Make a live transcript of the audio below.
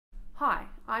Hi,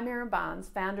 I'm Erin Barnes,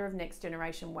 founder of Next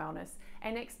Generation Wellness,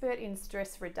 an expert in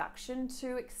stress reduction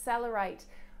to accelerate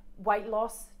weight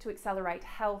loss, to accelerate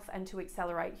health, and to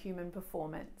accelerate human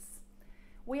performance.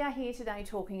 We are here today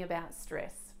talking about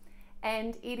stress,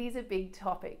 and it is a big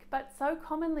topic, but so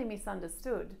commonly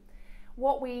misunderstood.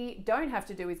 What we don't have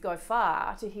to do is go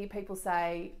far to hear people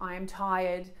say, I am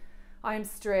tired, I am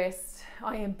stressed,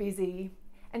 I am busy.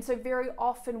 And so very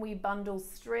often we bundle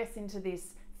stress into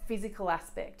this physical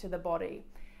aspect to the body,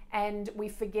 and we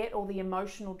forget all the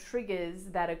emotional triggers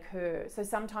that occur. So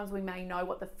sometimes we may know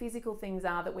what the physical things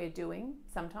are that we're doing,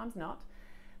 sometimes not,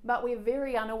 but we're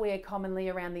very unaware commonly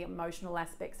around the emotional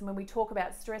aspects. And when we talk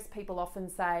about stress, people often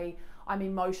say, I'm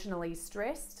emotionally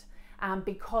stressed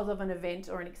because of an event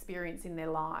or an experience in their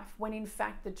life, when in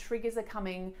fact the triggers are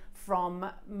coming from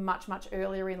much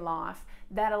earlier in life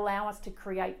that allow us to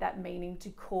create that meaning to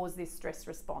cause this stress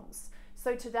response.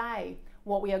 So today,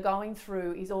 what we are going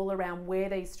through is all around where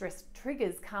these stress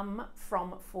triggers come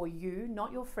from for you,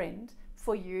 not your friend,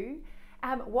 for you.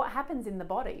 What happens in the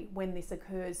body when this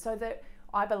occurs, so that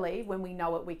I believe when we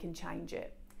know it, we can change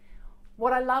it.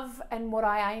 What I love and what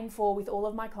I aim for with all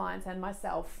of my clients and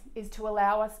myself is to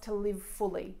allow us to live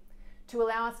fully,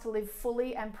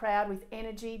 and proud with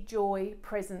energy, joy,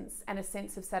 presence, and a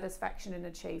sense of satisfaction and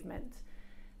achievement,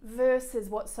 versus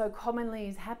what so commonly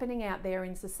is happening out there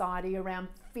in society around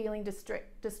feeling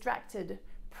distracted,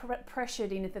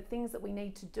 pressured into the things that we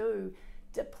need to do,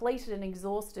 depleted and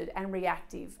exhausted and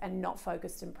reactive and not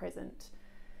focused and present.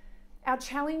 Our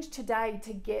challenge today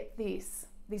to get this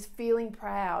feeling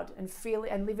proud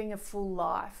and living a full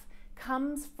life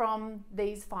comes from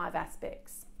these 5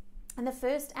 aspects. And the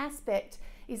first aspect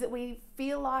is that we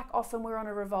feel like often we're on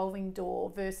a revolving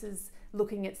door versus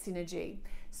looking at synergy.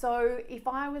 So if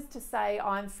I was to say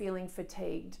I'm feeling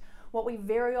fatigued, what we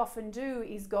very often do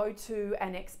is go to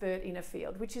an expert in a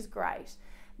field, which is great.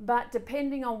 But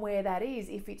depending on where that is,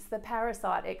 if it's the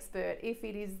parasite expert, if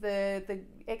it is the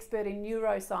expert in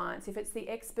neuroscience, if it's the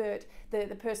expert,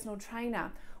 the personal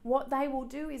trainer, what they will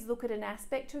do is look at an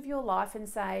aspect of your life and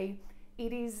say,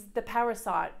 it is the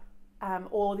parasite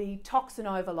or the toxin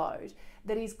overload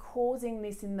that is causing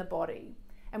this in the body.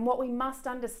 And what we must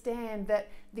understand that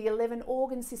the 11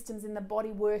 organ systems in the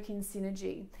body work in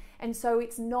synergy. And so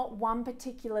it's not one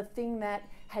particular thing that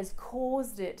has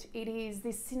caused it. It is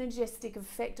this synergistic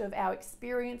effect of our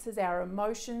experiences, our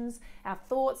emotions, our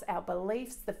thoughts, our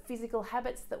beliefs, the physical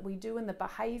habits that we do and the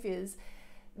behaviors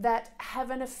that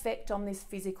have an effect on this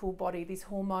physical body, this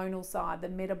hormonal side, the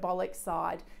metabolic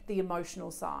side, the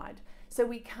emotional side. So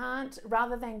we can't,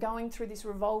 rather than going through this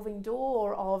revolving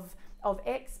door of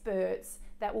experts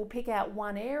that will pick out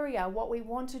one area, what we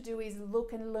want to do is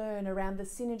look and learn around the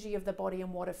synergy of the body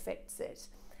and what affects it.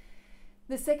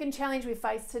 The second challenge we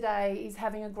face today is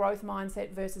having a growth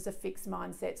mindset versus a fixed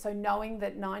mindset. So knowing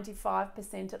that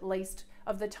 95% at least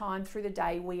of the time through the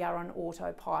day we are on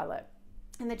autopilot.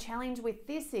 And the challenge with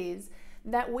this is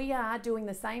that we are doing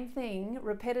the same thing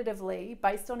repetitively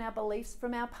based on our beliefs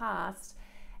from our past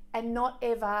and not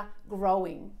ever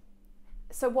growing.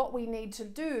 So what we need to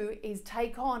do is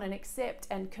take on and accept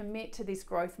and commit to this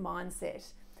growth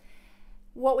mindset.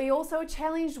 What we also are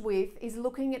challenged with is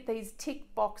looking at these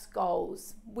tick box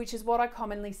goals, which is what I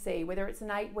commonly see, whether it's an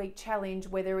 8-week challenge,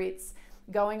 whether it's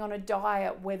going on a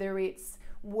diet, whether it's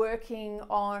working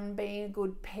on being a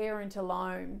good parent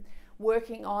alone,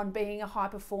 working on being a high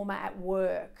performer at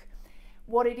work.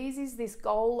 What it is this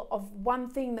goal of one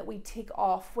thing that we tick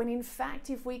off, when in fact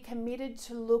if we committed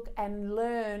to look and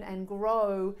learn and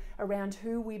grow around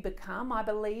who we become, I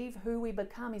believe who we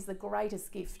become is the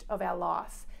greatest gift of our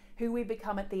life, who we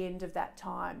become at the end of that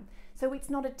time. So it's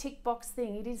not a tick box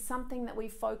thing, it is something that we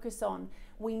focus on.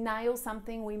 We nail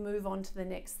something, we move on to the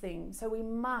next thing. So we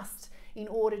must, in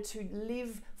order to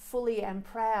live fully and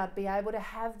proud, be able to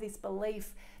have this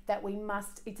belief that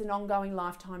it's an ongoing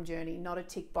lifetime journey, not a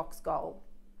tick box goal.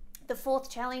 The fourth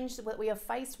challenge that we are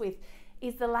faced with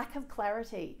is the lack of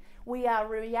clarity. We are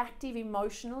reactive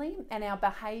emotionally, and our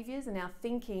behaviors and our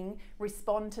thinking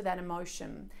respond to that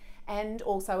emotion, and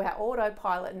also our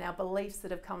autopilot and our beliefs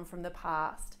that have come from the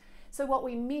past. So what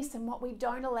we miss and what we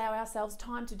don't allow ourselves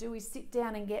time to do is sit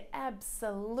down and get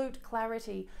absolute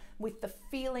clarity with the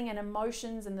feeling and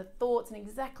emotions and the thoughts and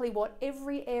exactly what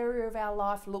every area of our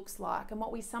life looks like. And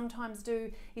what we sometimes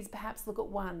do is perhaps look at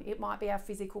one. It might be our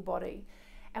physical body.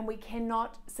 And we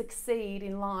cannot succeed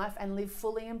in life and live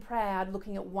fully and proud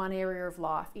looking at one area of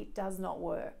life. It does not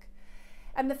work.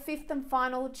 And the fifth and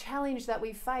final challenge that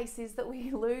we face is that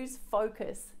we lose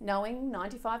focus, knowing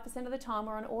 95% of the time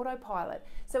we're on autopilot.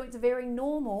 So it's very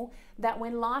normal that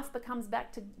when life comes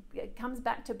back to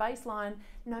baseline,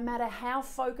 no matter how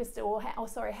focused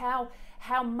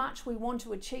how much we want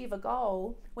to achieve a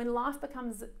goal, when life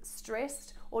becomes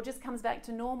stressed or just comes back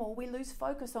to normal, we lose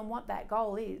focus on what that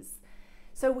goal is.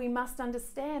 So we must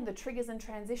understand the triggers and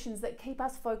transitions that keep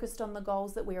us focused on the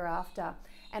goals that we're after.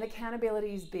 And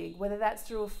accountability is big, whether that's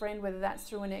through a friend, whether that's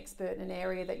through an expert in an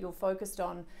area that you're focused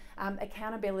on.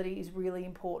 Accountability is really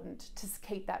important to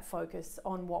keep that focus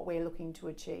on what we're looking to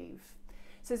achieve.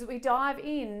 So as we dive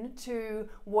into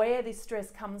where this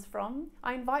stress comes from,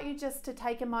 I invite you just to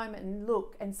take a moment and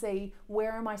look and see,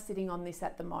 where am I sitting on this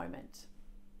at the moment?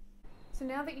 So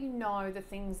now that you know the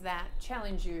things that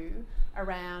challenge you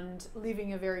around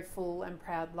living a very full and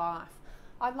proud life,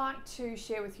 I'd like to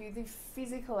share with you the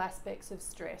physical aspects of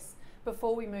stress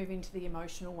before we move into the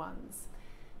emotional ones.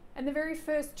 And the very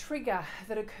first trigger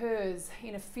that occurs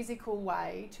in a physical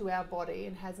way to our body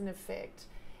and has an effect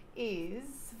is,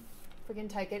 if we can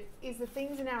take it, is the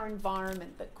things in our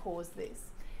environment that cause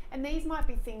this. And these might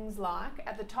be things like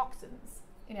the toxins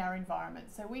in our environment.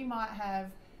 So we might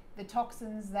have the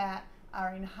toxins that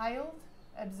are inhaled,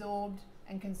 absorbed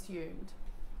and consumed.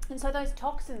 And so those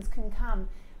toxins can come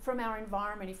from our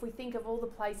environment. If we think of all the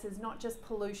places, not just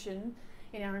pollution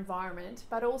in our environment,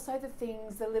 but also the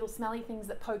things, the little smelly things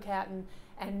that poke out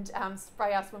and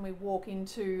spray us when we walk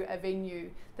into a venue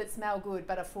that smell good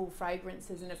but are full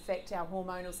fragrances and affect our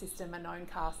hormonal system and known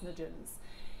carcinogens.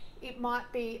 It might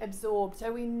be absorbed,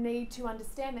 so we need to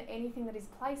understand that anything that is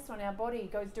placed on our body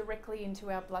goes directly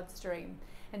into our bloodstream.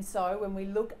 And so when we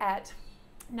look at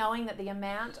knowing that the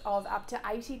amount of up to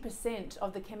 80%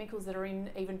 of the chemicals that are in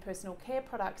even personal care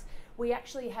products, we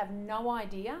actually have no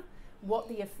idea what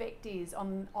the effect is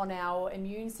on our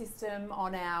immune system,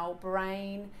 on our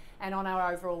brain, and on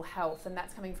our overall health. And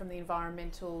that's coming from the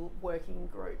Environmental Working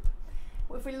Group.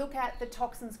 If we look at the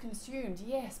toxins consumed,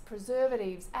 yes,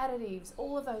 preservatives, additives,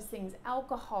 all of those things,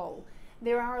 alcohol.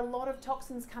 There are a lot of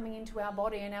toxins coming into our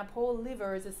body, and our poor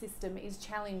liver as a system is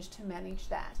challenged to manage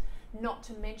that. Not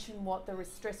to mention what the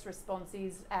stress response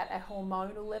is at a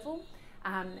hormonal level,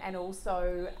 and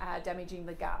also damaging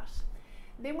the gut.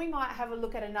 Then we might have a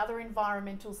look at another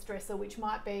environmental stressor, which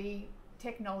might be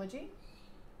technology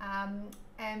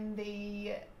and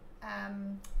the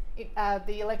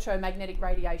electromagnetic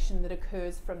radiation that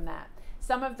occurs from that.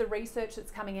 Some of the research that's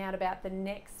coming out about the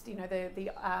next,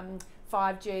 the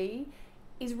 5G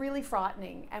is really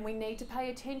frightening, and we need to pay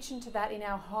attention to that in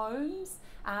our homes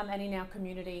and in our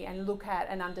community, and look at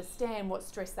and understand what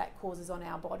stress that causes on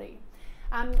our body.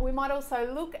 We might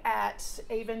also look at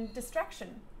even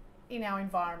distraction in our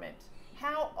environment.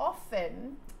 How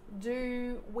often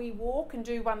do we walk and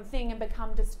do one thing and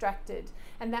become distracted?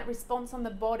 And that response on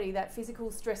the body, that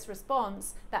physical stress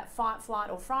response, that fight, flight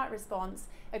or fright response,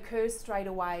 occurs straight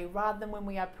away rather than when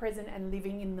we are present and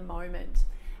living in the moment.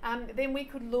 Then we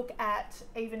could look at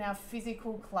even our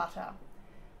physical clutter.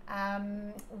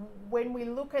 When we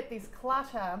look at this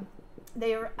clutter,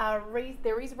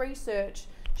 there is research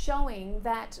showing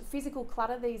that physical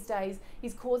clutter these days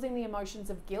is causing the emotions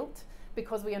of guilt,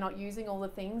 because we are not using all the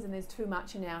things and there's too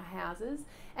much in our houses.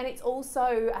 And it's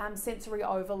also sensory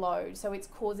overload, so it's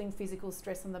causing physical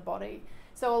stress on the body.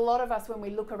 So a lot of us, when we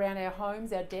look around our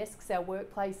homes, our desks, our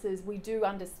workplaces, we do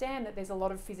understand that there's a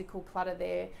lot of physical clutter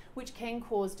there, which can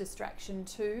cause distraction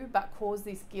too, but cause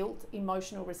this guilt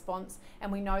emotional response.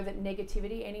 And we know that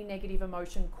negativity, any negative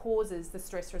emotion, causes the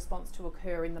stress response to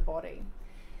occur in the body.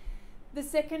 The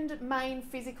second main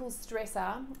physical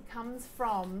stressor comes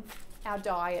from our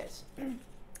diet.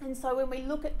 And so when we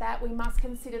look at that, we must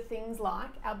consider things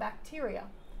like our bacteria.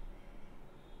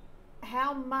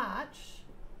 How much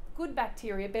good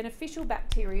bacteria, beneficial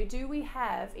bacteria, do we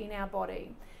have in our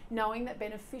body? Knowing that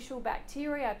beneficial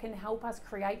bacteria can help us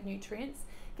create nutrients,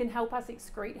 can help us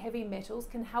excrete heavy metals,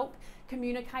 can help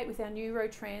communicate with our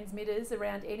neurotransmitters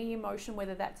around any emotion,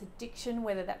 whether that's addiction,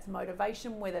 whether that's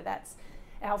motivation, whether that's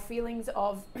our feelings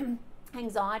of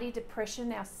anxiety,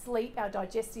 depression, our sleep, our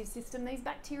digestive system. These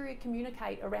bacteria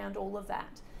communicate around all of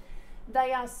that.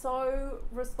 They are so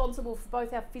responsible for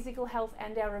both our physical health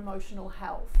and our emotional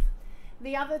health.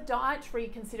 The other dietary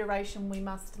consideration we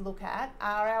must look at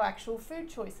are our actual food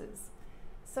choices.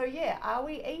 So yeah, are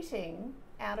we eating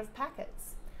out of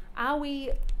packets? Are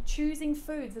we choosing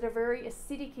foods that are very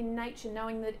acidic in nature,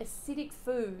 knowing that acidic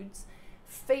foods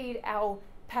feed our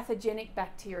pathogenic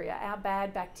bacteria, our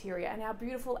bad bacteria, and our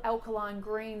beautiful alkaline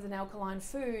greens and alkaline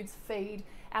foods feed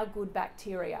our good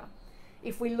bacteria?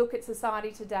 If we look at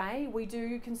society today, we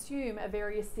do consume a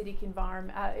very acidic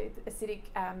environment,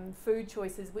 food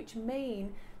choices, which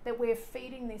mean that we're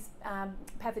feeding this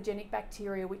pathogenic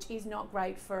bacteria, which is not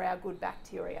great for our good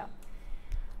bacteria.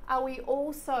 Are we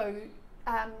also,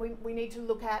 we need to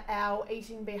look at our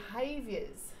eating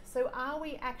behaviours. So are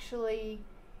we actually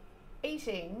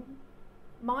eating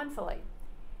mindfully?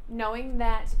 Knowing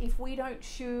that if we don't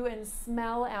chew and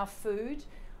smell our food,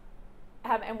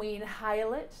 and we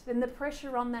inhale it, then the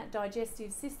pressure on that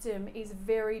digestive system is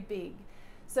very big.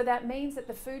 So that means that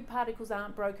the food particles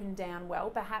aren't broken down well,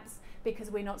 perhaps because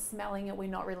we're not smelling it, we're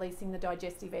not releasing the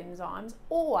digestive enzymes,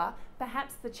 or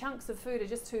perhaps the chunks of food are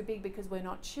just too big because we're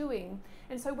not chewing.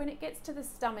 And so when it gets to the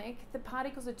stomach, the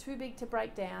particles are too big to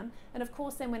break down. And of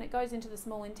course, then when it goes into the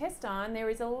small intestine, there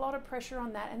is a lot of pressure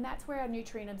on that, and that's where our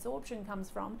nutrient absorption comes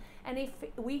from. And if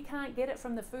we can't get it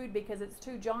from the food because it's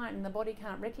too giant and the body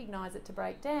can't recognize it to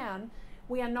break down,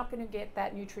 we are not going to get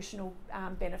that nutritional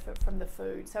benefit from the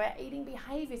food. So our eating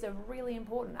behaviours are really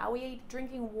important. Are we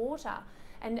drinking water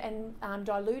and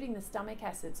diluting the stomach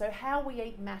acid? So how we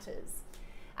eat matters.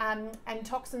 And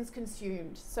toxins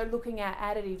consumed. So looking at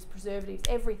additives, preservatives,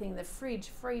 everything, the fridge,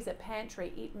 freezer,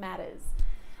 pantry, it matters.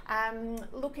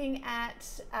 Looking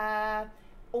at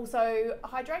also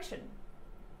hydration.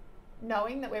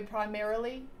 Knowing that we're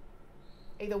primarily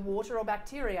either water or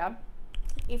bacteria.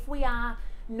 If we are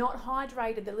not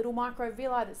hydrated, the little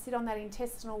microvilli that sit on that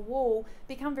intestinal wall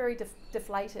become very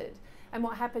deflated. And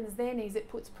what happens then is it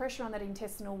puts pressure on that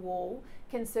intestinal wall,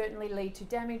 can certainly lead to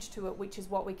damage to it, which is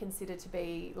what we consider to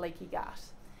be leaky gut.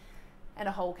 And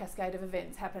a whole cascade of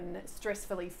events happen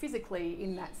stressfully, physically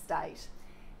in that state.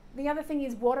 The other thing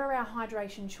is, what are our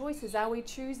hydration choices? Are we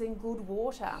choosing good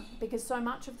water? Because so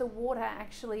much of the water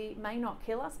actually may not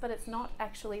kill us, but it's not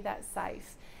actually that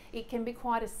safe. It can be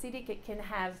quite acidic, it can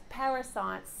have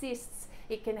parasites, cysts,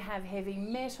 it can have heavy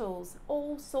metals,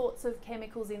 all sorts of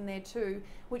chemicals in there too,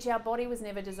 which our body was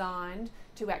never designed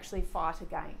to actually fight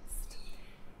against.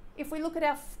 If we look at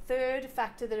our third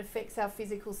factor that affects our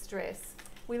physical stress,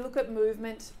 we look at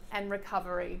movement and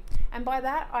recovery. And by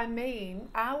that I mean,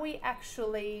 are we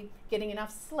actually getting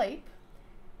enough sleep?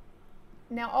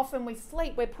 Now often we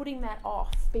sleep, we're putting that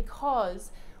off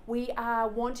because we are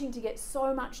wanting to get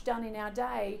so much done in our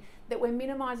day that we're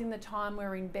minimizing the time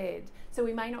we're in bed. So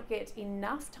we may not get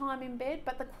enough time in bed,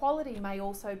 but the quality may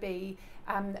also be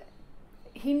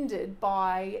hindered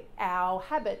by our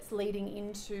habits leading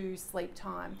into sleep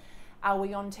time. Are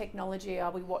we on technology?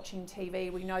 Are we watching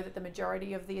TV? We know that the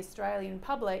majority of the Australian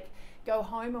public go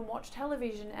home and watch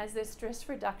television as their stress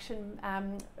reduction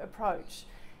approach,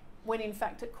 when in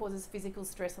fact it causes physical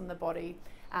stress on the body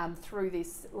through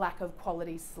this lack of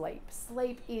quality sleep.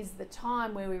 Sleep is the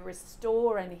time where we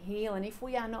restore and heal, and if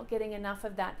we are not getting enough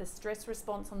of that, the stress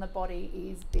response on the body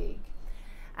is big.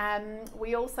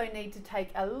 We also need to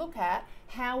take a look at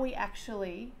how we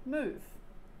actually move.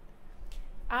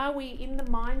 Are we in the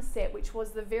mindset, which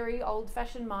was the very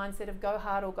old-fashioned mindset of go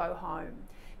hard or go home?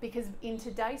 Because in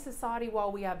today's society,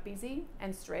 while we are busy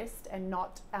and stressed and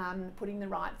not putting the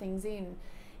right things in,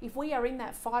 if we are in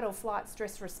that fight or flight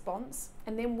stress response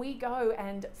and then we go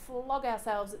and flog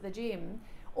ourselves at the gym,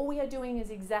 all we are doing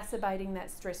is exacerbating that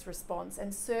stress response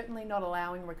and certainly not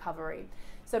allowing recovery.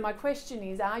 So my question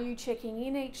is, are you checking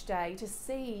in each day to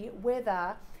see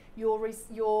whether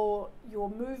your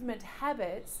movement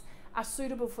habits are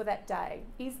suitable for that day?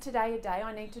 Is today a day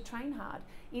I need to train hard?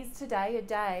 Is today a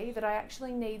day that I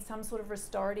actually need some sort of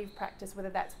restorative practice, whether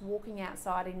that's walking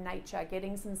outside in nature,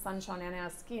 getting some sunshine on our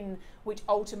skin, which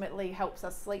ultimately helps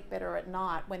us sleep better at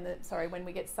night when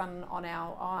we get sun on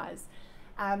our eyes.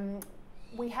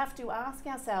 We have to ask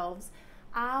ourselves,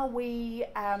 are we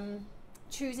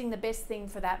choosing the best thing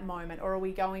for that moment, or are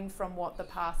we going from what the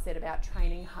past said about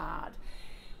training hard?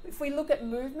 If we look at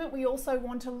movement, we also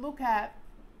want to look at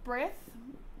breath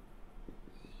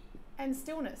and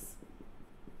stillness.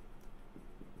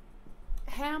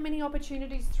 How many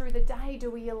opportunities through the day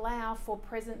do we allow for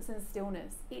presence and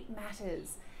stillness? It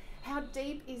matters. How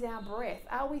deep is our breath?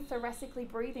 Are we thoracically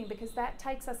breathing? Because that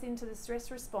takes us into the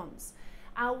stress response.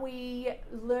 Are we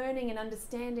learning and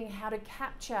understanding how to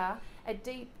capture a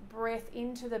deep breath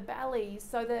into the belly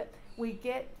so that we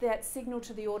get that signal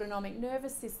to the autonomic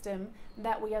nervous system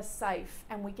that we are safe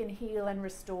and we can heal and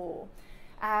restore?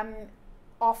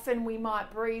 Often we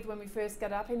might breathe when we first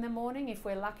get up in the morning if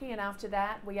we're lucky, and after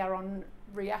that we are on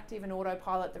reactive and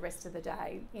autopilot the rest of the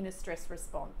day in a stress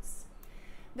response.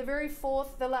 The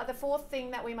fourth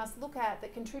thing that we must look at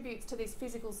that contributes to this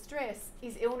physical stress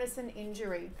is illness and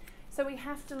injury. So we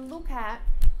have to look at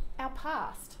our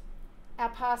past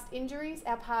injuries,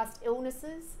 our past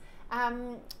illnesses,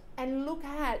 and and look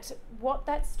at what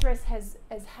that stress has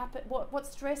happened, what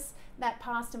stress that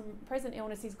past and present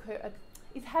illness is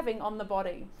having on the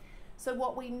body. So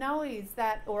what we know is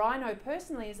that, or I know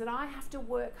personally, is that I have to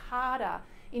work harder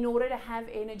in order to have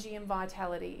energy and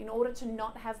vitality, in order to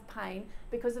not have pain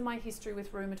because of my history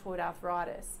with rheumatoid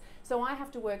arthritis. So I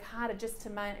have to work harder just to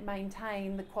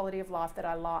maintain the quality of life that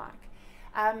I like.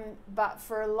 But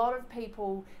for a lot of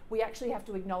people, we actually have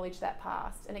to acknowledge that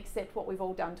past and accept what we've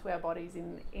all done to our bodies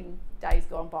in days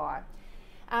gone by.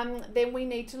 Then we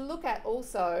need to look at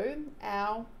also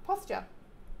our posture.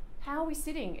 How are we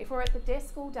sitting? If we're at the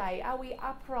desk all day, are we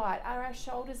upright? Are our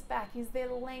shoulders back? Is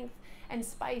there length and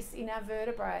space in our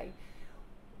vertebrae?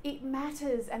 It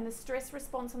matters, and the stress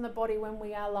response on the body when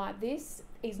we are like this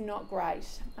is not great.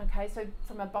 Okay, so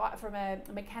from a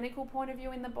mechanical point of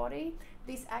view in the body,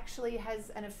 this actually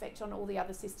has an effect on all the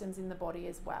other systems in the body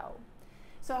as well.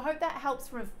 So I hope that helps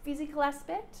from a physical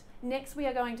aspect. Next, we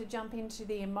are going to jump into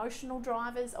the emotional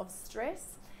drivers of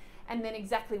stress, and then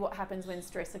exactly what happens when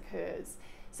stress occurs.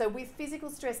 So with physical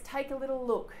stress, take a little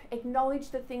look, acknowledge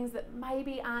the things that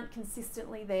maybe aren't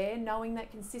consistently there, knowing that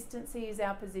consistency is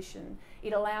our position.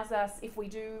 It allows us, if we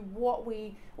do what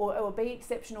we, or be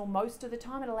exceptional most of the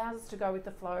time, it allows us to go with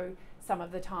the flow some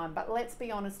of the time. But let's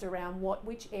be honest around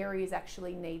which areas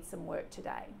actually need some work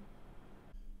today.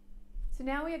 So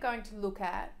now we are going to look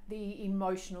at the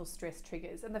emotional stress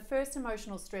triggers. And the first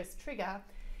emotional stress trigger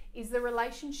is the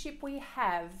relationship we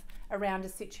have around a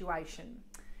situation.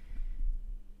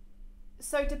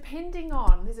 So depending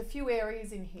on, there's a few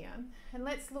areas in here, and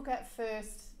let's look at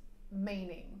first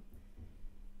meaning.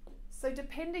 So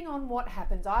depending on what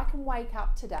happens, I can wake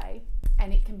up today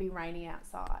and it can be rainy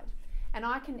outside. And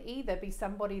I can either be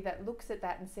somebody that looks at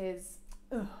that and says,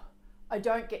 ugh, I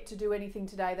don't get to do anything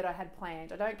today that I had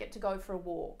planned. I don't get to go for a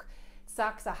walk.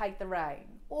 Sucks, I hate the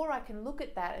rain. Or I can look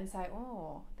at that and say,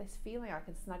 oh, this feeling, I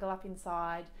can snuggle up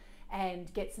inside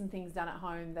and get some things done at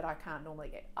home that I can't normally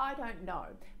get. I don't know.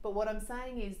 But what I'm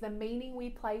saying is the meaning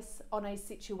we place on a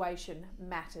situation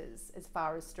matters as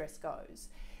far as stress goes.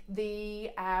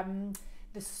 The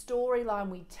storyline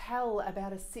we tell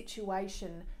about a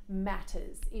situation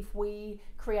matters. If we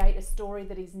create a story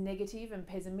that is negative and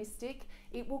pessimistic,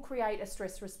 it will create a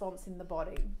stress response in the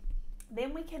body.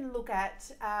 Then we can look at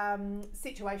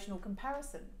situational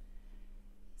comparison.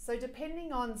 So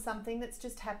depending on something that's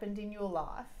just happened in your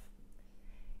life,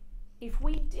 if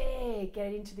we dare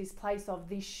get into this place of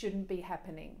this shouldn't be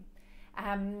happening,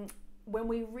 when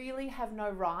we really have no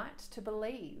right to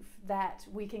believe that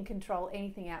we can control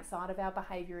anything outside of our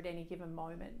behaviour at any given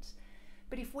moment.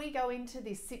 But if we go into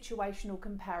this situational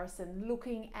comparison,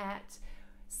 looking at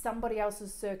somebody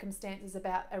else's circumstances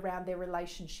around their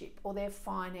relationship or their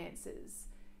finances,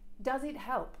 does it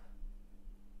help?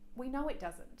 We know it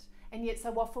doesn't. And yet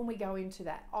so often we go into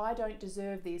that. I don't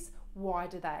deserve this, why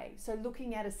do they? So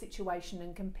looking at a situation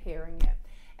and comparing it.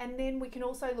 And then we can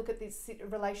also look at this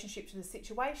relationship to the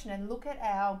situation and look at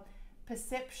our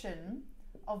perception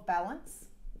of balance.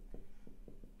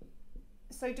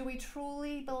 So do we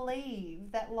truly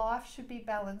believe that life should be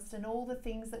balanced and all the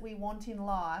things that we want in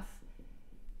life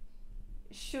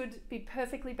should be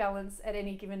perfectly balanced at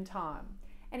any given time?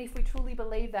 And if we truly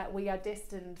believe that, we are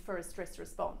destined for a stress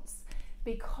response,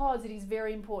 because it is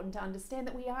very important to understand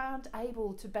that we aren't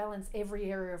able to balance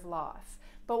every area of life.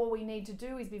 But what we need to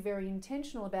do is be very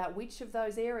intentional about which of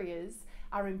those areas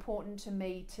are important to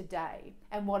me today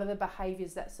and what are the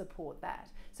behaviours that support that.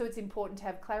 So it's important to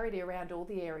have clarity around all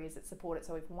the areas that support it.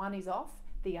 So if one is off,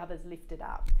 the other's lifted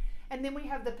up. And then we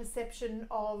have the perception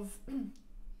of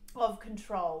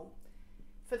control.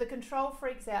 For the control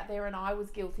freaks out there, and I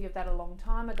was guilty of that a long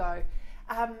time ago,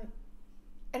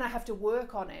 and I have to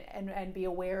work on it and be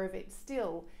aware of it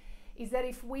still, is that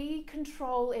if we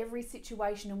control every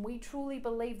situation and we truly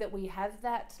believe that we have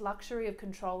that luxury of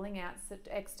controlling out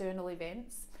external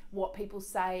events, what people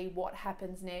say, what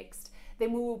happens next,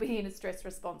 then we will be in a stress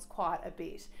response quite a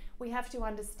bit. We have to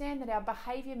understand that our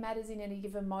behaviour matters in any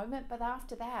given moment, but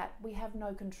after that we have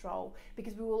no control,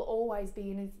 because we will always be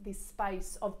in this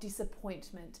space of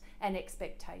disappointment and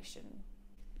expectation.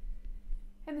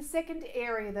 And the second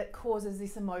area that causes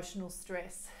this emotional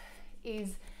stress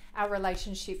is our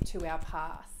relationship to our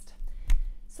past.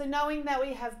 So knowing that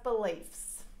we have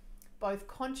beliefs, both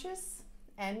conscious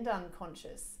and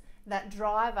unconscious, that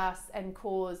drive us and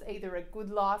cause either a good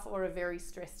life or a very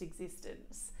stressed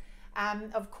existence.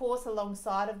 Of course,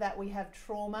 alongside of that, we have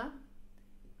trauma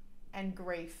and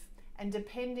grief. And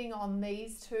depending on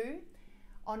these two,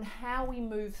 on how we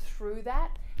move through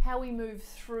that, how we move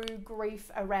through grief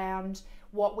around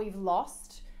what we've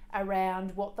lost,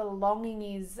 around what the longing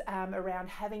is around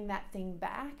having that thing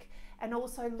back, and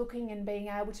also looking and being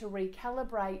able to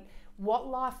recalibrate what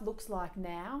life looks like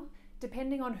now,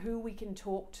 depending on who we can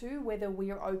talk to, whether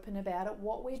we're open about it.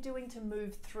 What we're doing to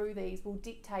move through these will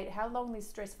dictate how long this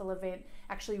stressful event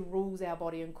actually rules our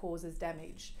body and causes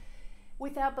damage.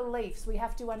 With our beliefs, we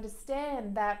have to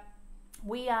understand that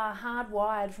we are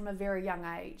hardwired from a very young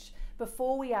age.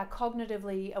 Before we are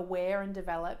cognitively aware and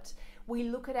developed, we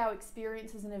look at our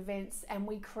experiences and events and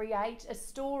we create a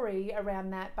story around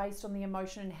that based on the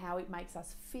emotion and how it makes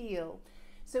us feel.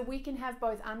 So we can have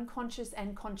both unconscious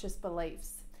and conscious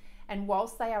beliefs. And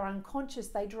whilst they are unconscious,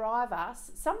 they drive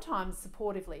us, sometimes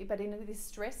supportively, but in this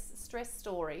stress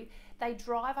story, they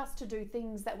drive us to do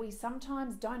things that we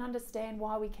sometimes don't understand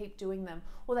why we keep doing them,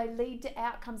 or they lead to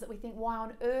outcomes that we think, why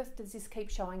on earth does this keep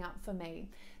showing up for me?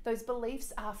 Those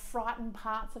beliefs are frightened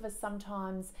parts of us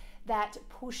sometimes that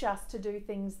push us to do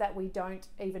things that we don't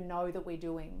even know that we're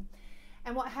doing.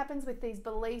 And what happens with these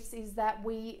beliefs is that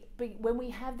when we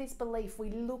have this belief, we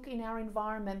look in our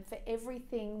environment for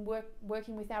everything,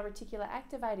 working with our reticular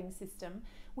activating system,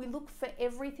 we look for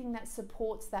everything that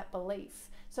supports that belief.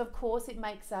 So of course it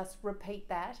makes us repeat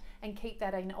that and keep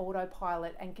that in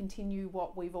autopilot and continue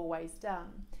what we've always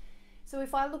done. So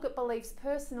if I look at beliefs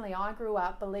personally, I grew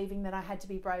up believing that I had to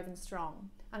be brave and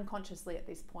strong, unconsciously at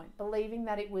this point, believing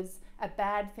that it was a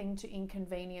bad thing to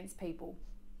inconvenience people,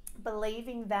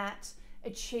 believing that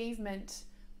achievement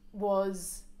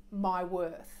was my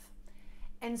worth.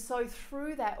 And so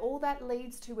through that, all that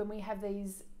leads to, when we have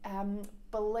these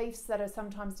beliefs that are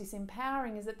sometimes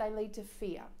disempowering, is that they lead to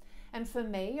fear. And for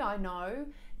me, I know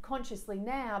consciously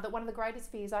now that one of the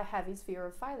greatest fears I have is fear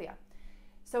of failure.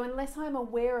 So unless I'm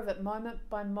aware of it moment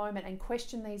by moment and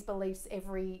question these beliefs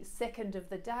every second of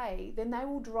the day, then they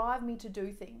will drive me to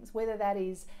do things, whether that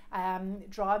is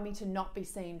drive me to not be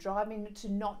seen, drive me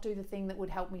to not do the thing that would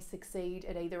help me succeed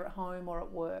at either at home or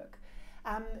at work.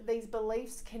 These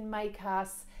beliefs can make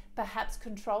us perhaps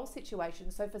control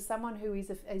situations. So for someone who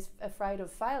is afraid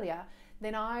of failure,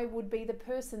 then I would be the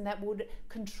person that would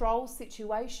control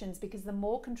situations, because the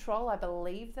more control I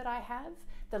believe that I have,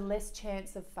 the less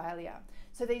chance of failure.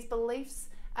 So these beliefs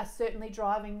are certainly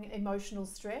driving emotional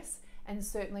stress, and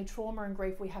certainly trauma and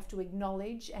grief we have to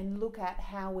acknowledge and look at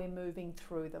how we're moving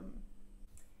through them.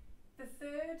 The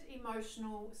third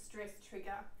emotional stress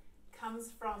trigger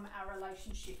comes from our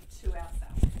relationship to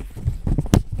ourselves.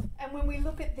 And when we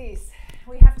look at this,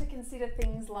 we have to consider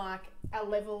things like our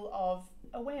level of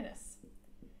awareness.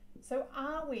 So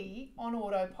are we on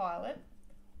autopilot,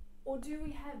 or do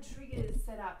we have triggers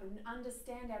set up and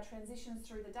understand our transitions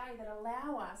through the day that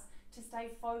allow us to stay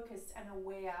focused and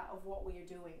aware of what we are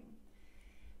doing?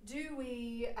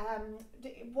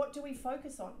 What do we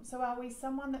focus on? So are we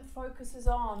someone that focuses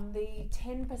on the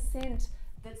 10%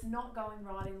 that's not going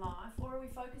right in life, or are we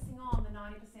focusing on the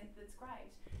 90% that's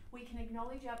great? We can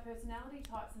acknowledge our personality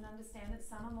types and understand that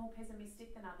some are more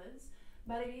pessimistic than others,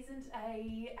 but it isn't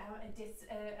a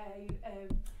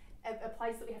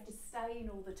place that we have to stay in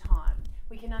all the time.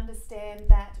 We can understand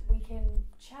that we can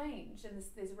change, and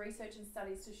there's research and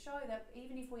studies to show that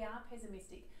even if we are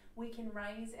pessimistic, we can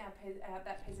raise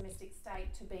that pessimistic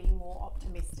state to being more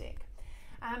optimistic.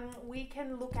 We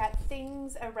can look at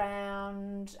things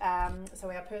around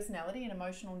so our personality and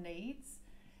emotional needs.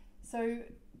 So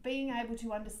being able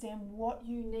to understand what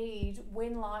you need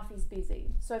when life is busy.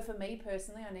 So for me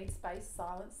personally, I need space,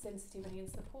 silence, sensitivity and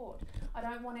support. I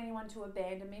don't want anyone to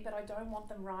abandon me, but I don't want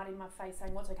them right in my face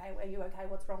saying, what's okay, are you okay,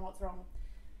 what's wrong?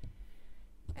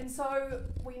 And so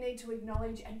we need to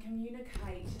acknowledge and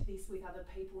communicate this with other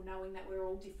people, knowing that we're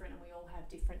all different and we all have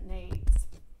different needs.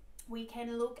 We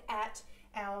can look at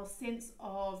our sense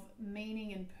of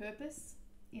meaning and purpose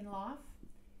in life.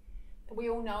 We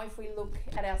all know, if we look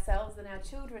at ourselves and our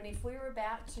children, if we're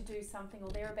about to do something, or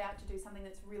they're about to do something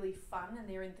that's really fun and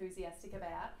they're enthusiastic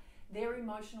about, their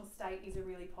emotional state is a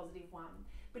really positive one.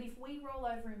 But if we roll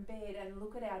over in bed and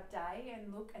look at our day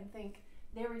and look and think,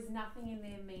 there is nothing in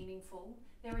there meaningful,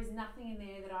 there is nothing in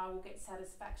there that I will get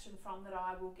satisfaction from, that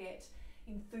I will get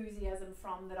enthusiasm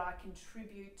from, that I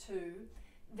contribute to,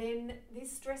 then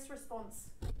this stress response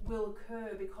will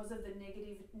occur because of the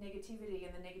negativity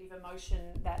and the negative emotion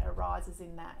that arises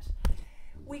in that.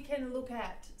 We can look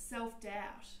at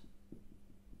self-doubt,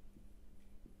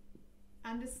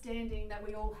 understanding that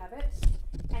we all have it,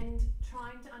 and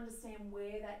trying to understand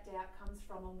where that doubt comes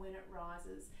from and when it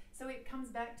rises. So it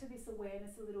comes back to this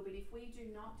awareness a little bit. If we do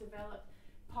not develop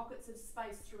pockets of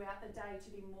space throughout the day to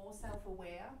be more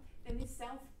self-aware, then this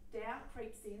self-doubt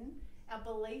creeps in, our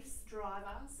beliefs drive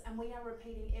us, and we are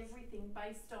repeating everything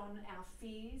based on our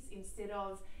fears instead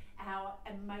of our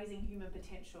amazing human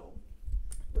potential.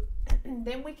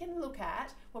 Then we can look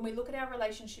at, when we look at our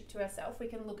relationship to ourselves, we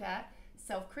can look at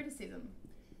self-criticism.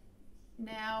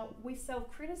 Now, with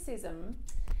self-criticism,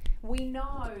 we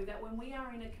know that when we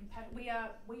are in we are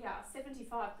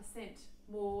 75%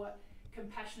 more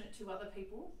compassionate to other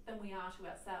people than we are to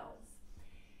ourselves.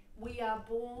 We are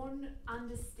born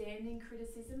understanding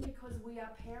criticism because we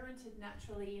are parented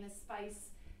naturally in a space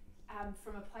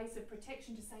from a place of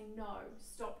protection to say, no,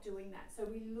 stop doing that. So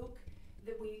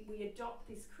we adopt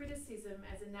this criticism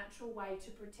as a natural way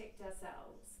to protect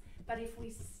ourselves. But if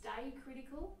we stay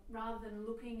critical rather than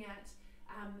looking at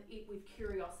it with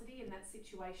curiosity in that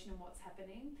situation and what's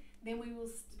happening, then we will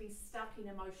be stuck in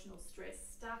emotional stress,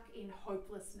 stuck in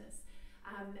hopelessness,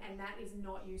 and that is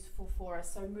not useful for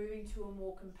us. So moving to a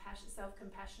more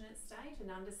self-compassionate state and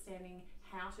understanding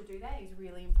how to do that is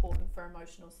really important for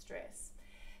emotional stress.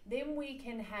 Then we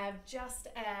can have just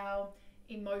our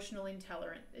emotional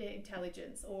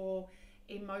intelligence or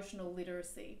emotional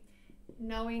literacy,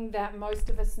 knowing that most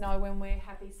of us know when we're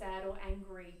happy, sad or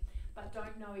angry, but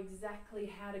don't know exactly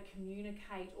how to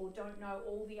communicate or don't know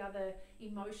all the other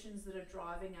emotions that are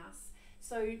driving us.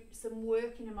 So some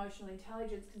work in emotional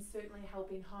intelligence can certainly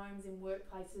help in homes, in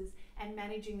workplaces, and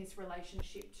managing this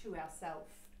relationship to ourself.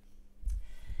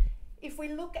 If we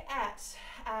look at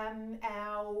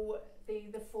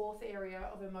the fourth area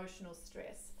of emotional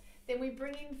stress, then we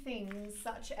bring in things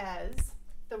such as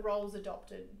the roles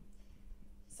adopted.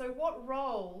 So what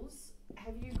roles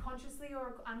have you consciously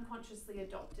or unconsciously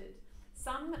adopted?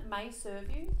 Some may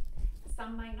serve you,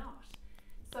 some may not.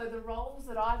 So the roles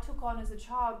that I took on as a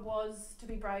child was to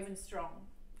be brave and strong,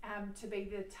 to be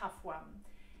the tough one.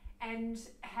 And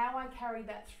how I carried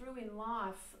that through in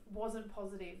life wasn't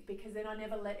positive, because then I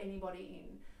never let anybody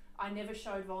in. I never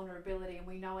showed vulnerability, and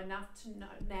we know enough to know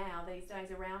now these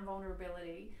days around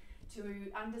vulnerability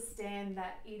to understand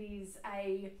that it is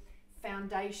a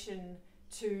foundation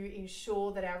to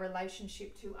ensure that our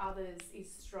relationship to others is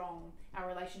strong, our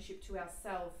relationship to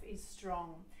ourselves is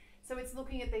strong. So it's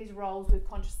looking at these roles we've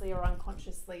consciously or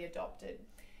unconsciously adopted.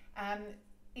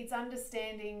 It's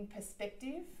understanding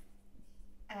perspective.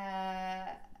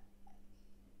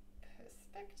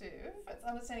 It's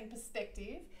understanding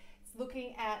perspective. It's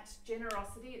looking at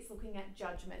generosity. It's looking at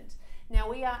judgment.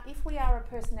 Now, if we are a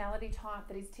personality type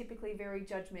that is typically very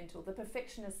judgmental, the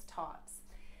perfectionist types,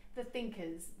 the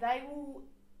thinkers, they will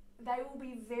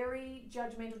be very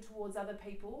judgmental towards other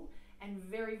people and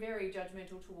very, very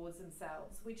judgmental towards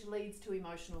themselves, which leads to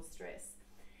emotional stress.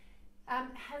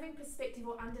 Having perspective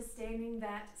or understanding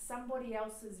that somebody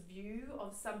else's view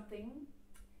of something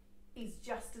is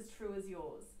just as true as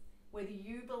yours. Whether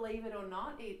you believe it or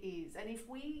not, it is. And if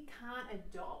we can't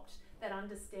adopt that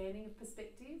understanding of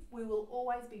perspective, we will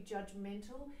always be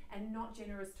judgmental and not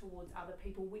generous towards other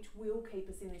people, which will keep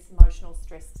us in this emotional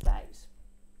stress state.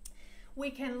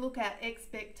 We can look at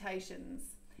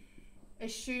expectations,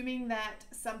 assuming that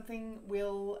something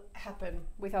will happen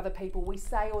with other people. We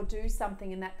say or do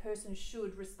something and that person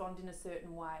should respond in a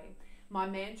certain way. My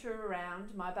mantra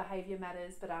around my behaviour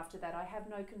matters, but after that I have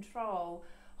no control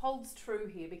holds true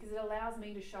here, because it allows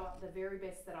me to show up the very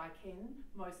best that I can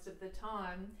most of the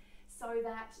time, so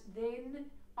that then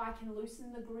I can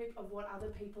loosen the grip of what other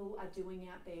people are doing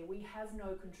out there. We have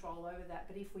no control over that,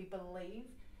 but if we believe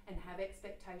and have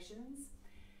expectations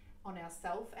on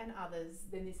ourselves and others,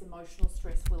 then this emotional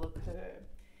stress will occur.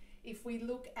 If we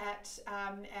look at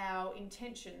our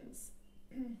intentions,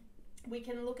 we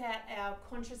can look at our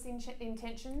conscious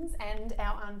intentions and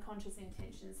our unconscious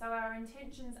intentions. So our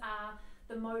intentions are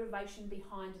the motivation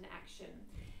behind an action.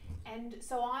 And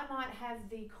so I might have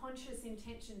the conscious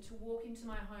intention to walk into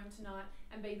my home tonight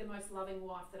and be the most loving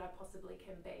wife that I possibly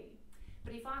can be.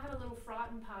 But if I have a little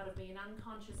frightened part of me, an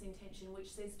unconscious intention which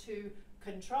says to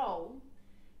control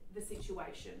the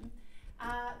situation,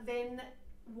 then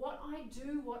what I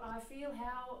do, what I feel,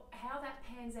 how that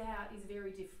pans out is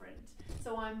very different.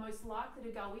 So I'm most likely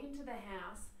to go into the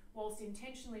house whilst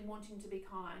intentionally wanting to be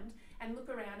kind and look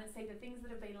around and see the things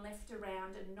that have been left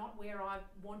around and not where I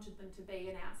wanted them to be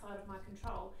and outside of my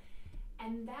control.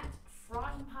 And that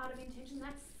frightened part of intention,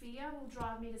 that fear, will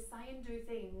drive me to say and do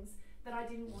things that I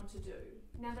didn't want to do.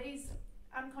 Now, these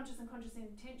unconscious and conscious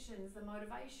intentions, the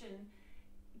motivation,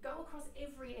 go across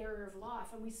every area of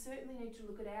life, and we certainly need to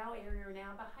look at our area and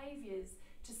our behaviours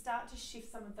to start to shift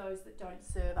some of those that don't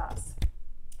serve us.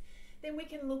 Then we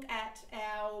can look at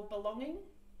our belonging,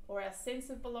 or our sense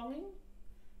of belonging,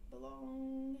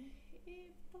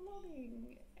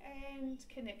 and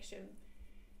connection.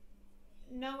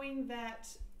 Knowing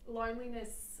that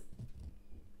loneliness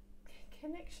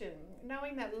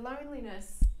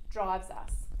drives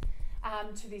us.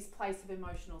 to this place of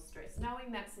emotional stress.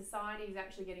 Knowing that society is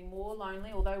actually getting more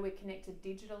lonely, although we're connected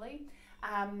digitally,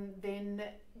 then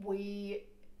we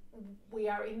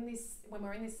are in this, when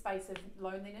we're in this space of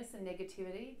loneliness and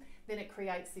negativity, then it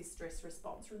creates this stress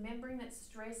response. Remembering that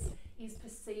stress is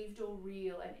perceived or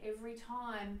real, and every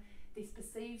time this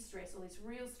perceived stress or this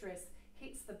real stress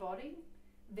hits the body,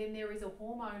 then there is a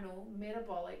hormonal,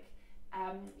 metabolic,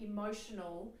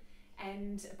 emotional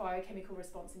and biochemical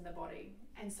response in the body.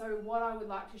 And so what I would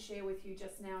like to share with you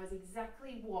just now is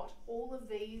exactly what all of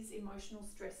these emotional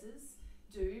stresses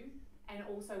do, and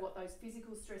also what those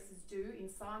physical stresses do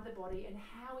inside the body, and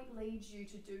how it leads you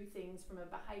to do things from a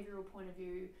behavioural point of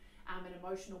view, an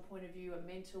emotional point of view, a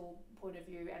mental point of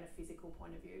view, and a physical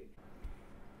point of view.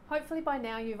 Hopefully by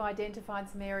now you've identified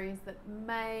some areas that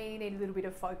may need a little bit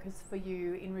of focus for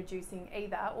you in reducing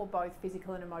either or both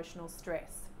physical and emotional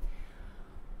stress.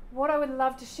 What I would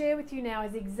love to share with you now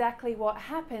is exactly what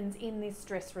happens in this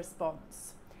stress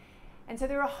response. And so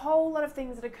there are a whole lot of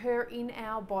things that occur in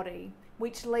our body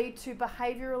which lead to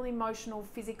behavioural, emotional,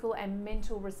 physical and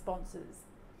mental responses.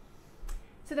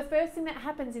 So the first thing that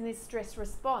happens in this stress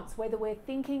response, whether we're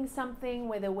thinking something,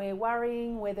 whether we're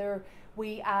worrying, whether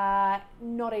we are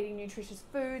not eating nutritious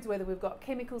foods, whether we've got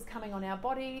chemicals coming on our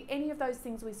body, any of those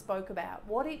things we spoke about,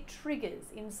 what it triggers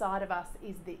inside of us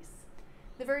is this.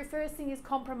 The very first thing is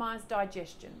compromised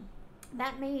digestion.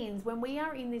 That means when we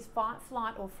are in this fight,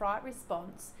 flight or fright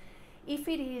response, if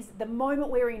it is the moment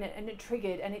we're in it and it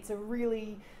triggered and it's a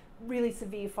really, really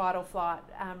severe fight or flight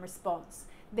response,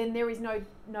 then there is no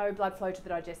blood flow to the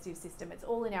digestive system. It's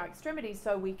all in our extremities,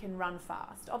 so we can run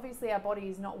fast. Obviously our body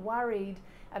is not worried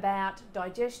about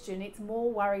digestion, it's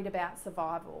more worried about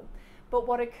survival. But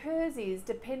what occurs is,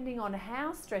 depending on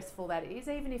how stressful that is,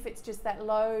 even if it's just that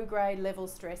low grade level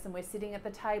stress and we're sitting at the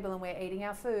table and we're eating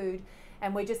our food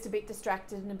and we're just a bit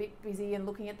distracted and a bit busy and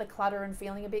looking at the clutter and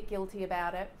feeling a bit guilty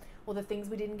about it, or the things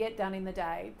we didn't get done in the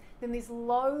day, then this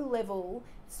low level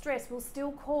stress will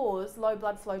still cause low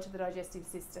blood flow to the digestive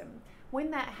system. When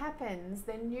that happens,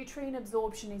 then nutrient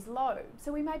absorption is low.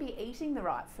 So we may be eating the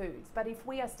right foods, but if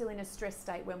we are still in a stress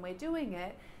state when we're doing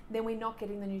it, then we're not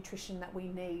getting the nutrition that we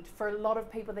need. For a lot of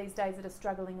people these days that are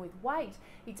struggling with weight,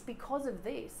 it's because of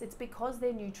this. It's because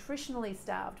they're nutritionally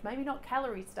starved, maybe not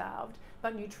calorie starved,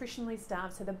 but nutritionally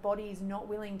starved, so the body is not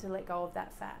willing to let go of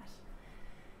that fat.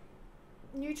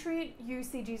 Nutrient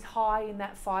usage is high in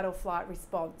that fight or flight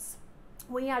response.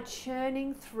 We are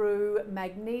churning through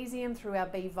magnesium through our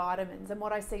B vitamins, and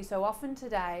what I see so often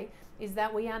today is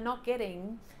that we are not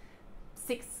getting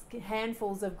 6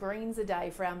 handfuls of greens a day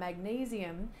for our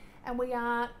magnesium,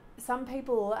 and some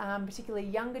people, particularly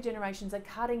younger generations, are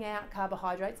cutting out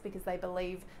carbohydrates because they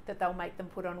believe that they'll make them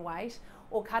put on weight,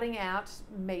 or cutting out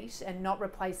meat and not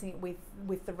replacing it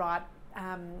with the right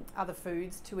other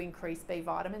foods to increase B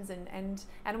vitamins, and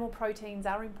animal proteins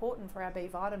are important for our B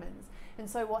vitamins. And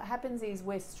so what happens is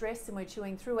we're stressed and we're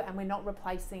chewing through it and we're not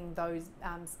replacing those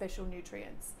special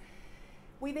nutrients.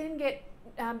 We then get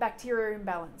bacteria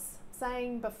imbalance.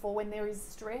 Saying before, when there is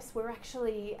stress, we're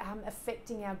actually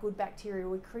affecting our good bacteria.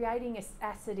 We're creating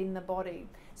acid in the body.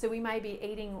 So we may be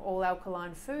eating all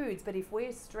alkaline foods, but if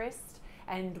we're stressed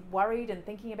and worried and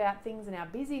thinking about things in our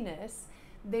busyness,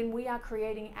 then we are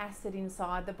creating acid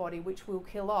inside the body, which will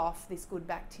kill off this good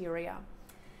bacteria.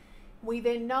 We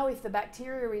then know if the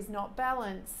bacteria is not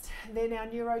balanced, then our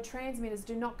neurotransmitters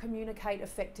do not communicate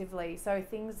effectively. So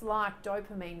things like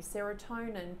dopamine,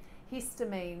 serotonin,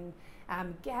 histamine,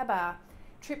 GABA,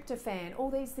 tryptophan, all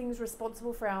these things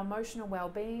responsible for our emotional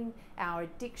well-being, our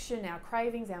addiction, our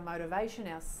cravings, our motivation,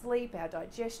 our sleep, our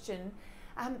digestion,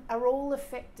 are all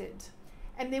affected.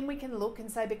 And then we can look and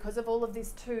say, because of all of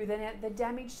this too, then the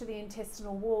damage to the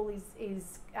intestinal wall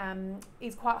is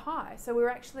quite high. So we're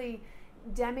actually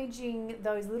damaging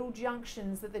those little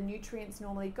junctions that the nutrients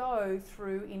normally go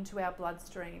through into our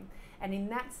bloodstream. And in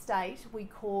that state, we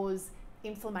cause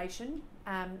inflammation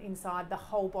inside the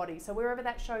whole body. So wherever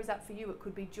that shows up for you, it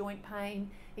could be joint pain,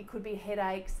 it could be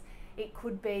headaches, it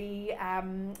could be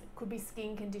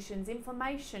skin conditions.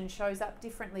 Inflammation shows up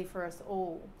differently for us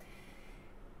all.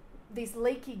 This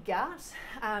leaky gut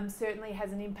certainly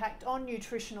has an impact on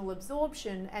nutritional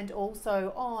absorption and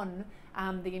also on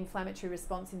the inflammatory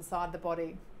response inside the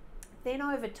body. Then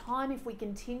over time, if we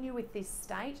continue with this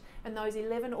state and those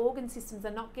 11 organ systems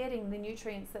are not getting the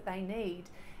nutrients that they need,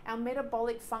 our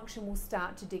metabolic function will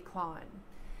start to decline.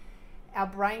 Our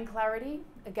brain clarity,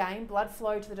 again, blood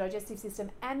flow to the digestive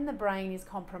system and the brain is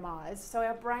compromised, so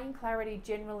our brain clarity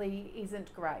generally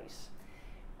isn't great.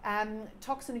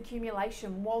 Toxin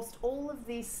accumulation. Whilst all of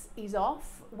this is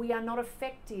off, we are not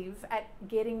effective at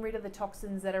getting rid of the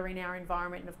toxins that are in our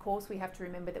environment. And of course, we have to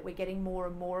remember that we're getting more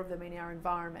and more of them in our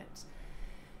environment.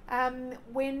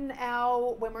 When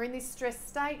we're in this stress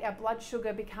state, our blood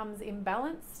sugar becomes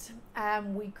imbalanced.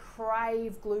 We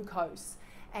crave glucose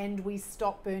and we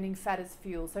stop burning fat as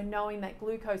fuel. So knowing that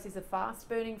glucose is a fast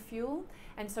burning fuel,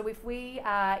 and so if we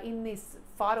are in this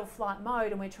fight or flight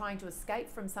mode and we're trying to escape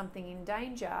from something in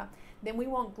danger, then we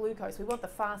want glucose. We want the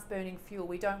fast burning fuel.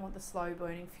 We don't want the slow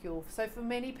burning fuel. So for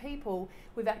many people,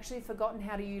 we've actually forgotten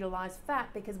how to utilize fat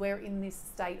because we're in this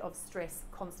state of stress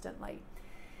constantly.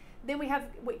 Then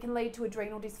it can lead to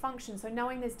adrenal dysfunction. So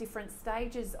knowing there's different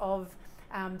stages of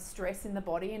stress in the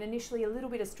body, and initially a little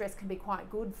bit of stress can be quite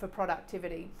good for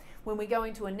productivity. When we go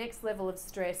into a next level of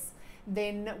stress,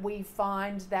 then we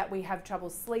find that we have trouble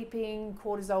sleeping,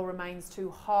 cortisol remains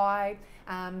too high,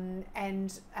 and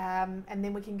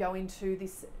then we can go into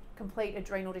this complete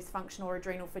adrenal dysfunction or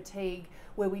adrenal fatigue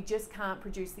where we just can't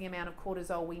produce the amount of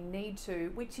cortisol we need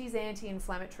to, which is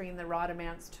anti-inflammatory in the right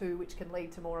amounts too, which can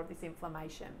lead to more of this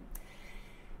inflammation.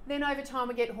 Then over time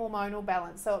we get hormonal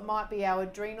balance. So it might be our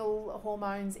adrenal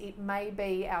hormones, it may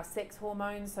be our sex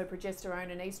hormones, so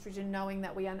progesterone and estrogen, knowing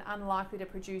that we are unlikely to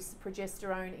produce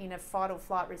progesterone in a fight or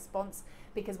flight response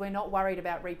because we're not worried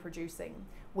about reproducing.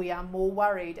 We are more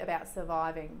worried about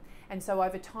surviving. And so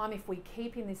over time, if we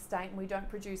keep in this state and we don't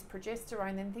produce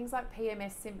progesterone, then things like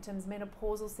PMS symptoms,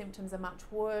 menopausal symptoms are much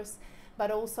worse. But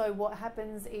also what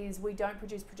happens is we don't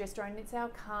produce progesterone. It's our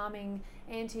calming,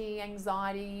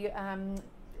 anti-anxiety,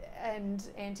 and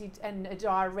a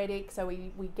diuretic, so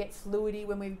we get fluidy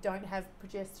when we don't have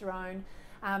progesterone,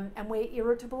 and we're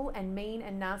irritable and mean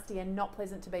and nasty and not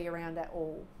pleasant to be around at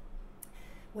all.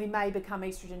 We may become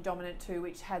estrogen dominant too,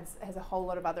 which has a whole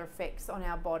lot of other effects on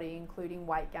our body, including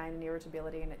weight gain and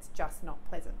irritability, and it's just not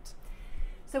pleasant.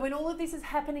 So when all of this is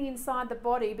happening inside the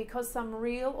body, because some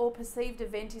real or perceived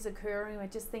event is occurring, we're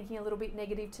just thinking a little bit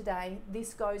negative today,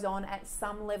 this goes on at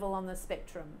some level on the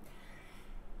spectrum.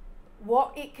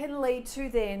 What it can lead to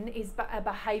then is a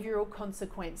behavioural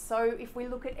consequence. So if we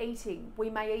look at eating, we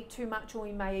may eat too much or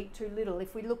we may eat too little.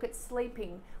 If we look at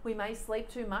sleeping, we may sleep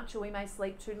too much or we may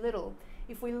sleep too little.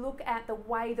 If we look at the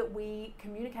way that we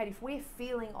communicate, if we're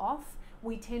feeling off,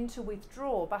 we tend to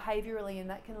withdraw behaviourally, and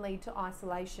that can lead to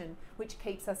isolation, which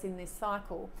keeps us in this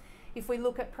cycle. If we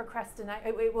look at procrastination,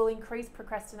 it will increase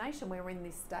procrastination when we're in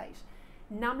this state.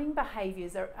 Numbing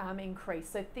behaviours are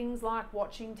increased, so things like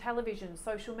watching television,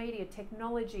 social media,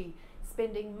 technology,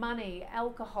 spending money,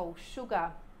 alcohol,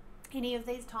 sugar, any of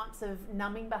these types of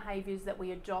numbing behaviours that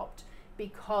we adopt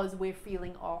because we're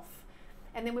feeling off.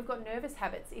 And then we've got nervous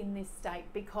habits in this state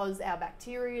because our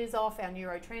bacteria is off, our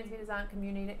neurotransmitters aren't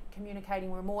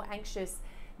communicating, we're more anxious,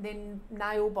 then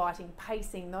nail biting,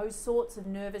 pacing, those sorts of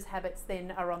nervous habits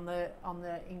then are on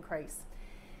the increase.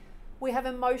 We have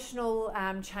emotional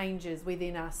changes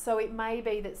within us. So it may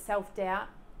be that self-doubt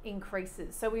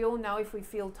increases. So we all know if we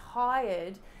feel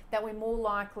tired that we're more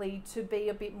likely to be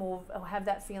a bit more, or have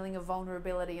that feeling of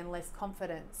vulnerability and less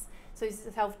confidence. So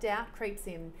self-doubt creeps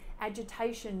in,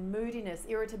 agitation, moodiness,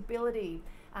 irritability,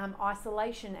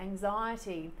 isolation,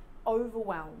 anxiety,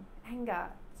 overwhelm, anger.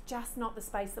 It's just not the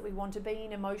space that we want to be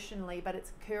in emotionally, but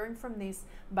it's occurring from this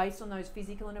based on those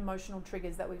physical and emotional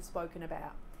triggers that we've spoken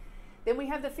about. Then we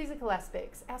have the physical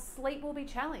aspects. Our sleep will be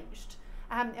challenged.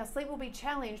 Our sleep will be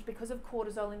challenged because of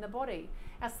cortisol in the body.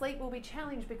 Our sleep will be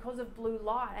challenged because of blue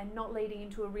light and not leading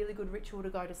into a really good ritual to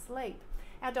go to sleep.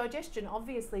 Our digestion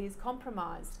obviously is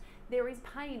compromised. There is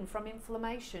pain from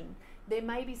inflammation. There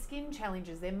may be skin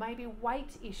challenges. There may be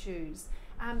weight issues.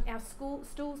 Our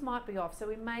stools might be off, so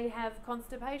we may have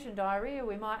constipation, diarrhea.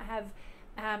 We might have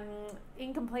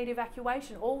incomplete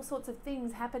evacuation, all sorts of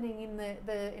things happening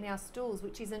in our stools,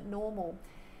 which isn't normal.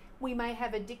 We may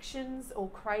have addictions or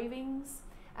cravings.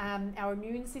 Our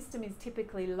immune system is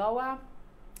typically lower.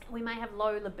 We may have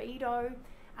low libido,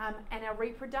 and our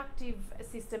reproductive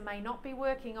system may not be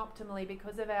working optimally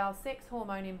because of our sex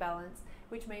hormone imbalance,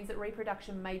 which means that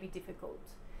reproduction may be difficult.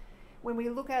 When we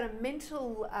look at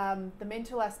the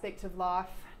mental aspect of life,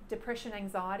 depression,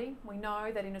 anxiety, we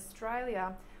know that in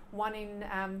Australia, 1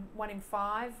 in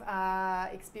 5 are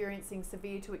experiencing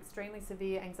severe to extremely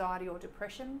severe anxiety or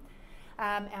depression.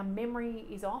 Our memory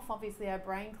is off. Obviously, our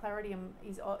brain clarity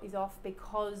is off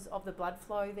because of the blood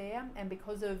flow there, and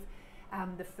because of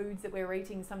the foods that we're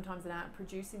eating sometimes that aren't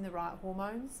producing the right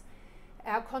hormones.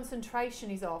 Our concentration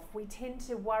is off. We tend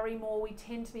to worry more. We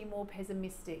tend to be more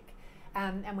pessimistic,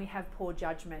 and we have poor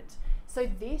judgment. So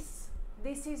this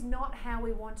is not how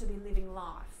we want to be living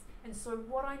life. And so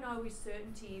what I know with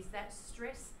certainty is that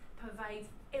stress pervades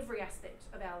every aspect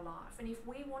of our life. And if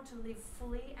we want to live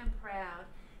fully and proud,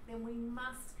 then we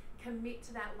must commit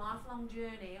to that lifelong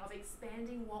journey of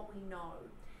expanding what we know,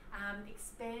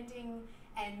 expanding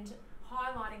and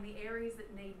highlighting the areas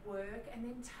that need work, and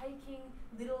then taking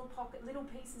little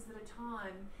pieces at a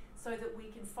time so that we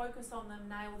can focus on them,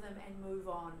 nail them, and move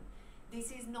on.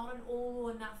 This is not an all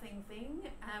or nothing thing.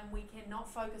 We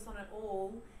cannot focus on it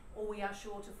all, or we are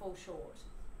sure to fall short.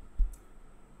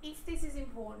 If this is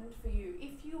important for you,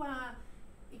 if you are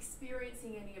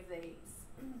experiencing any of these,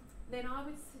 then I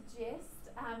would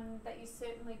suggest that you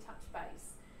certainly touch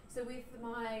base. So with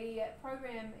my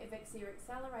program, Evexia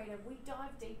Accelerator, we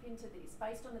dive deep into this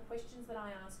based on the questions that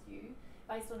I ask you,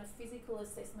 based on a physical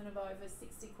assessment of over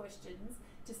 60 questions,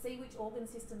 to see which organ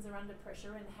systems are under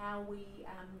pressure and how we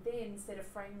then set a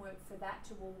framework for that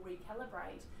to all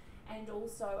recalibrate, and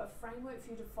also a framework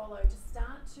for you to follow to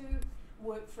start to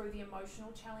work through the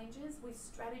emotional challenges with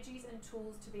strategies and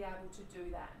tools to be able to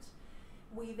do that.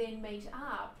 We then meet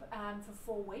up for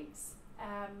 4 weeks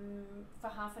for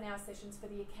half-an-hour sessions for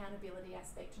the accountability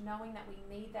aspect, knowing that we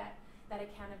need that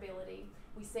accountability.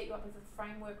 We set you up with a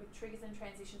framework with triggers and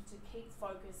transitions to keep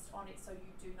focused on it so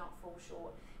you do not fall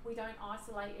short. We don't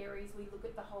isolate areas, we look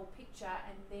at the whole picture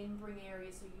and then bring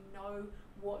areas so you know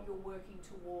what you're working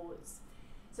towards.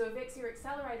 So Evexia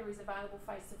Accelerator is available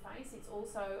face-to-face, it's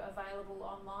also available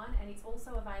online, and it's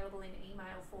also available in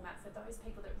email format for those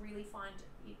people that really find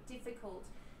it difficult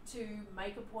to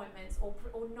make appointments or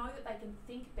know that they can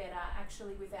think better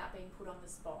actually without being put on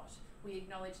the spot. We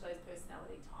acknowledge those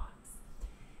personality types.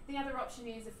 The other option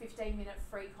is a 15-minute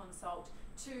free consult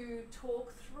to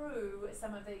talk through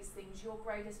some of these things, your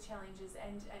greatest challenges,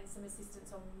 and some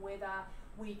assistance on whether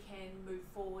we can move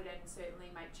forward and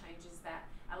certainly make changes that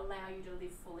allow you to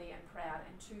live fully and proud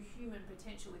and to human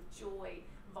potential with joy,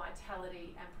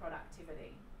 vitality and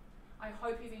productivity. I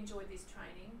hope you've enjoyed this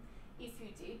training. If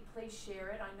you did, please share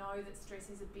it. I know that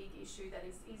stress is a big issue that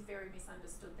is very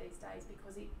misunderstood these days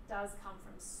because it does come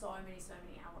from so many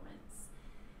elements.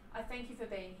 I thank you for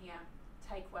being here.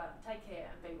 Take care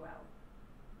and be well.